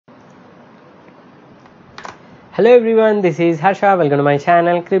Hello everyone, this is Harsha. Welcome to my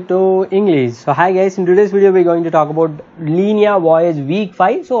channel Crypto English. So hi guys, in today's video we're going to talk about Linea Voyage week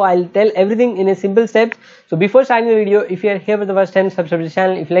 5. So I'll tell everything in a simple steps. So before starting the video, if you are here for the first time, subscribe to the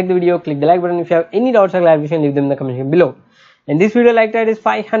channel. If you like the video, click the like button. If you have any doubts or clarification, leave them in the comment section below. And this video like that is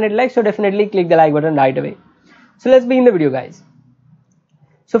 500 likes, so definitely click the like button right away. So let's begin the video guys.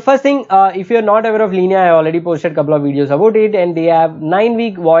 So first thing, if you're not aware of Linea, I already posted a couple of videos about it, and they have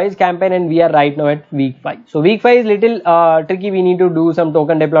 9-week voyage campaign, and we are right now at week 5. So week 5 is little tricky. We need to do some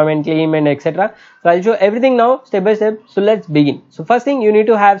token deployment, claim, and etc. So I'll show everything now step by step. So let's begin. So first thing, you need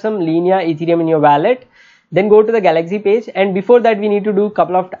to have some Linea Ethereum in your wallet. Then go to the Galaxy page, and before that we need to do a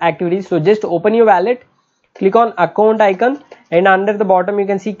couple of activities. So just open your wallet, click on account icon, and under the bottom you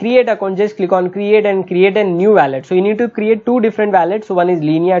can see create account. Just click on create and create a new wallet. So you need to create two different wallets. So one is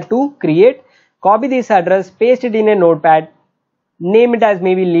Linea 2 create, copy this address, paste it in a notepad, name it as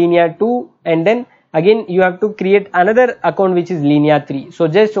maybe Linea 2, and then again you have to create another account which is Linea 3. So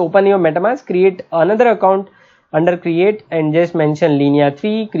just open your MetaMask, create another account under create, and just mention Linea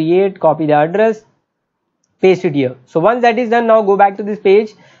 3 create, copy the address, paste it here. So once that is done, now go back to this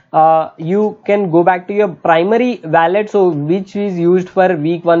page. You can go back to your primary wallet, so which is used for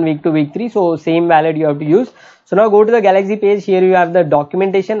week 1, week 2, week 3. So same wallet you have to use. So now go to the Galaxy page. Here you have the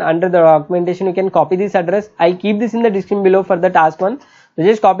documentation. Under the documentation you can copy this address. I keep this in the description below for the task 1. So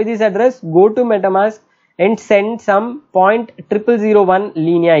just copy this address, go to MetaMask and send some 0.0001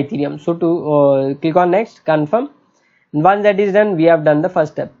 Linea Ethereum. So to click on next, confirm. And once that is done, we have done the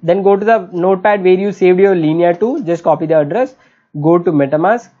first step. Then go to the notepad where you saved your Linea 2. Just copy the address, go to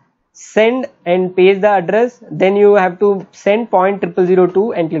MetaMask, send and paste the address. Then you have to send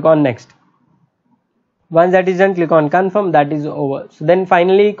 0.0002 and click on next. Once that is done, click on confirm. That is over. So then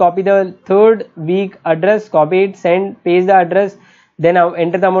finally copy the third week address, copy it, send, paste the address, then now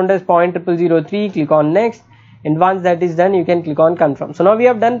enter the amount as 0.0003, click on next, and once that is done you can click on confirm. So now we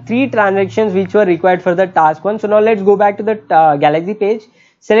have done 3 transactions which were required for the task 1. So now let's go back to the Galaxy page,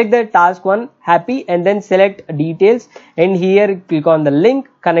 select the task 1 happy, and then select details, and here click on the link,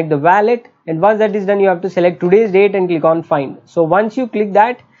 connect the wallet, and once that is done you have to select today's date and click on find. So once you click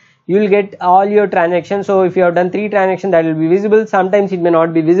that, you will get all your transactions. So if you have done 3 transactions, that will be visible. Sometimes it may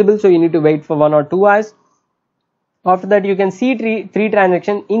not be visible, so you need to wait for 1 or 2 hours. After that you can see 3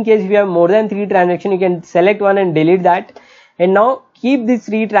 transactions. In case if you have more than 3 transactions, you can select one and delete that, and now keep this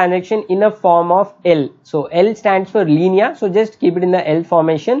 3 transaction in a form of L. So L stands for Linea, so just keep it in the L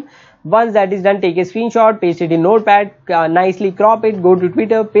formation. Once that is done, take a screenshot, paste it in notepad, nicely crop it, go to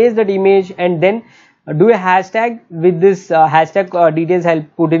Twitter, paste that image, and then do a hashtag with this hashtag details. I'll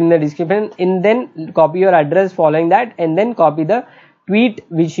put it in the description, and then copy your address following that, and then copy the tweet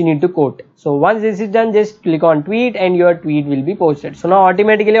which you need to quote. So once this is done, just click on tweet and your tweet will be posted. So now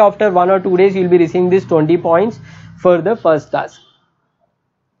automatically after 1 or 2 days you will be receiving this 20 points for the first task.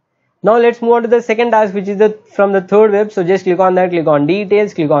 Now let's move on to the second task, which is from the third web. So just click on that, click on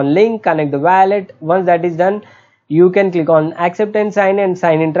details, click on link, connect the wallet. Once that is done, you can click on accept and sign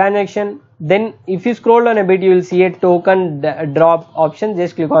in transaction. Then if you scroll down a bit, you will see a token drop option.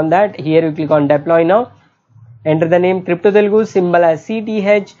 Just click on that. Here you click on deploy now. Enter the name Crypto Telugu, symbol as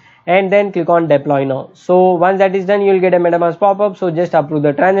CTH, and then click on deploy now. So once that is done, you will get a MetaMask pop-up. So just approve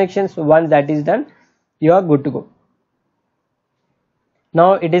the transactions. So once that is done, you are good to go.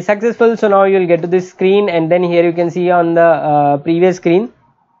 Now it is successful. So now you will get to this screen, and then here you can see on the previous screen,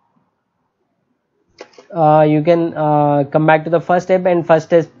 you can come back to the first step, and first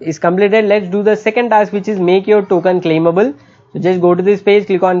step is completed. Let's do the second task, which is make your token claimable. So just go to this page,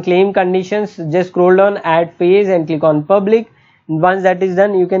 click on claim conditions, just scroll down, add phase, and click on public. And once that is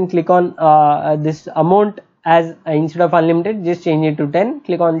done, you can click on this amount as instead of unlimited, just change it to 10.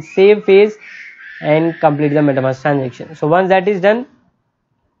 Click on save phase and complete the MetaMask transaction. So once that is done,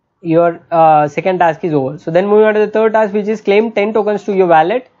 your second task is over. So then moving on to the third task, which is claim 10 tokens to your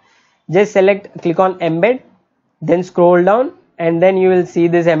wallet. Just select, click on embed, then scroll down, and then you will see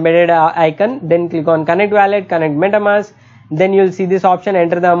this embedded icon. Then click on connect wallet, connect MetaMask. Then you will see this option,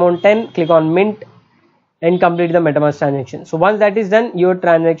 enter the amount 10, click on mint, and complete the MetaMask transaction. So once that is done, your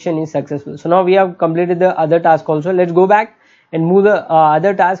transaction is successful. So now we have completed the other task also. Let's go back and move the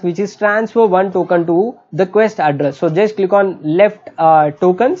other task, which is transfer 1 token to the quest address. So just click on left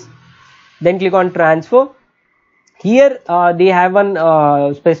tokens, then click on transfer. Here they have one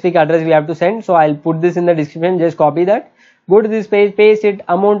specific address we have to send. So I'll put this in the description, just copy that. Go to this page, paste it,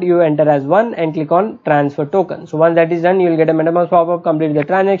 amount you enter as 1, and click on transfer token. So once that is done, you will get a MetaMask pop-up, complete the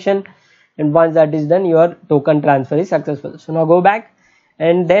transaction, and once that is done, your token transfer is successful. So now go back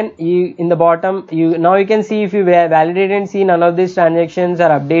and then you in the bottom now you can see if you validate and see none of these transactions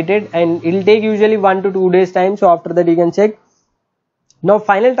are updated, and it will take usually 1 to 2 days time. So after that you can check. Now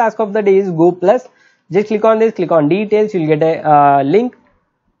final task of the day is go plus. Just click on this, click on details, you'll get a link,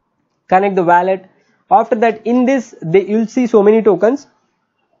 connect the wallet. After that in this you'll see so many tokens.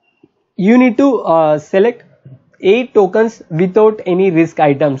 You need to select 8 tokens without any risk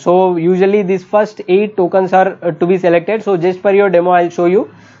item. So usually these first 8 tokens are to be selected. So just for your demo I'll show you.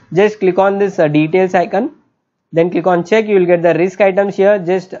 Just click on this details icon, then click on check. You will get the risk items here.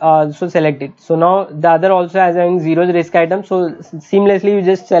 Just so select it. So now the other also has having 0 risk items. So seamlessly you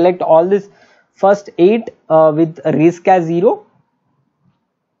just select all this first 8 with risk as 0.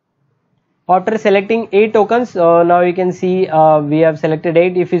 After selecting 8 tokens, now you can see we have selected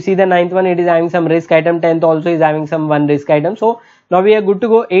 8. If you see the 9th one, it is having some risk item. 10th also is having some 1 risk item. So now we are good to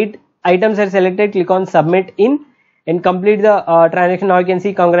go. 8 items are selected. Click on submit in and complete the transaction. Now you can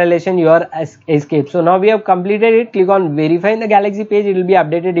see congratulations, you are escaped. So now we have completed it. Click on verify in the Galaxy page. It will be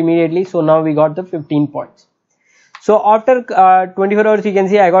updated immediately. So now we got the 15 points. So after 24 hours you can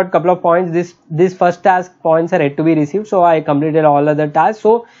see I got couple of points. This first task points are yet to be received, so I completed all other tasks.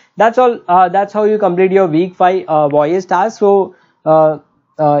 So that's all. That's how you complete your week 5 voyage task. So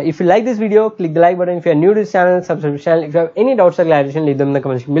if you like this video, click the like button. If you are new to this channel, subscribe to the channel. If you have any doubts or clarification, leave them in the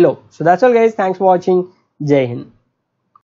comment section below. So that's all guys, thanks for watching. Jai Hind.